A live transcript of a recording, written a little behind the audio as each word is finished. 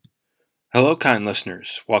Hello, kind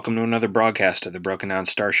listeners. Welcome to another broadcast of the Broken Down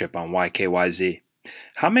Starship on YKYZ.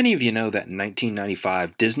 How many of you know that in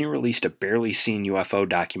 1995, Disney released a barely seen UFO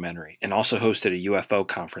documentary and also hosted a UFO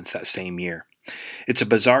conference that same year? It's a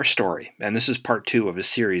bizarre story, and this is part 2 of a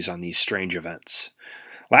series on these strange events.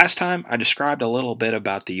 Last time, I described a little bit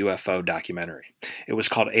about the UFO documentary. It was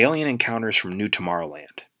called Alien Encounters from New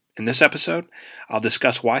Tomorrowland. In this episode, I'll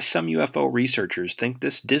discuss why some UFO researchers think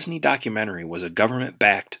this Disney documentary was a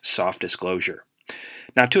government-backed soft disclosure.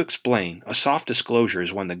 Now, to explain, a soft disclosure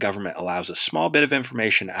is when the government allows a small bit of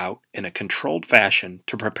information out in a controlled fashion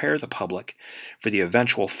to prepare the public for the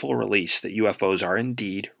eventual full release that UFOs are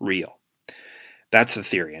indeed real. That's the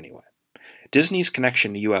theory, anyway. Disney's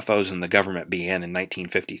connection to UFOs and the government began in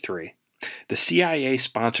 1953. The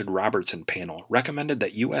CIA-sponsored Robertson panel recommended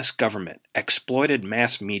that U.S. government exploited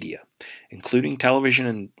mass media, including television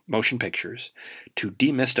and motion pictures, to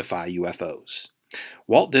demystify UFOs.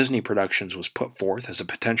 Walt Disney Productions was put forth as a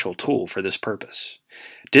potential tool for this purpose.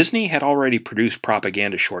 Disney had already produced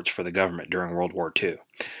propaganda shorts for the government during World War II,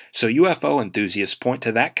 so UFO enthusiasts point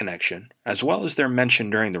to that connection, as well as their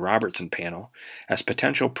mention during the Robertson panel, as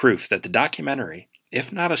potential proof that the documentary,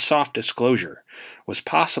 if not a soft disclosure, was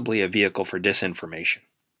possibly a vehicle for disinformation.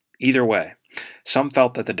 Either way, some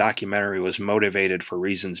felt that the documentary was motivated for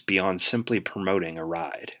reasons beyond simply promoting a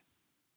ride.